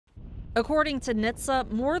According to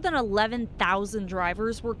NTSB, more than 11,000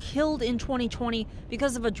 drivers were killed in 2020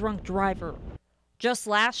 because of a drunk driver. Just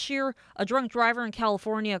last year, a drunk driver in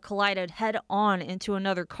California collided head-on into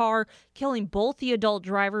another car, killing both the adult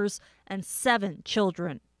drivers and 7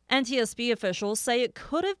 children. NTSB officials say it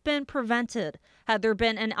could have been prevented had there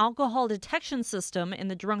been an alcohol detection system in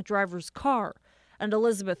the drunk driver's car. And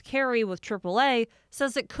Elizabeth Carey with AAA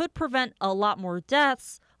says it could prevent a lot more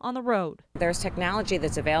deaths on the road. There's technology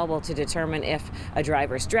that's available to determine if a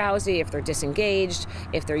driver's drowsy, if they're disengaged,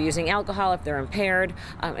 if they're using alcohol, if they're impaired.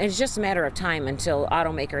 And it's just a matter of time until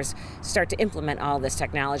automakers start to implement all this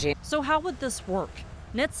technology. So how would this work?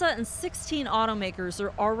 NTSB and 16 automakers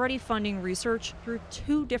are already funding research through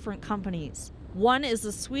 2 different companies. One is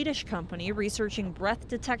a Swedish company researching breath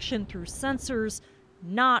detection through sensors,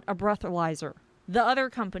 not a breathalyzer. The other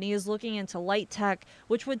company is looking into light tech,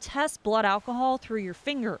 which would test blood alcohol through your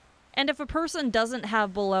finger. And if a person doesn't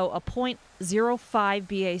have below a 0.05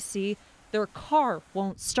 BAC, their car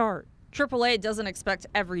won't start. AAA doesn't expect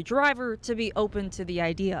every driver to be open to the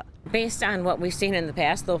idea. Based on what we've seen in the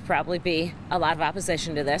past, there'll probably be a lot of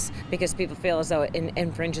opposition to this because people feel as though it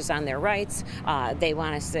infringes on their rights. They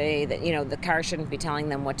want to say that, the car shouldn't be telling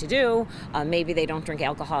them what to do. Maybe they don't drink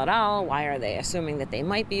alcohol at all. Why are they assuming that they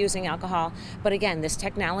might be using alcohol? But again, this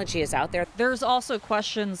technology is out there. There's also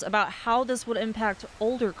questions about how this would impact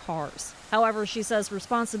older cars. However, she says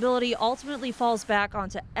responsibility ultimately falls back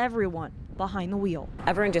onto everyone behind the wheel.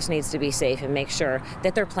 Everyone just needs to be safe and make sure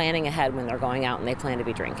that they're planning ahead when they're going out and they plan to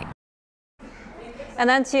be drinking. And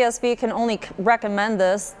NTSB can only recommend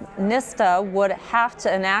this. NTSB would have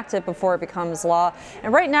to enact it before it becomes law.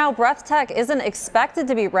 And right now, breath tech isn't expected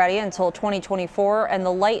to be ready until 2024, and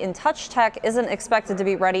the light and touch tech isn't expected to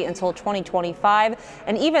be ready until 2025.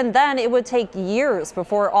 And even then, it would take years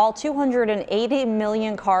before all 280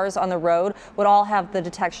 million cars on the road would all have the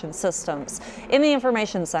detection systems. In the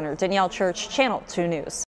Information Center, Danielle Church, Channel 2 News.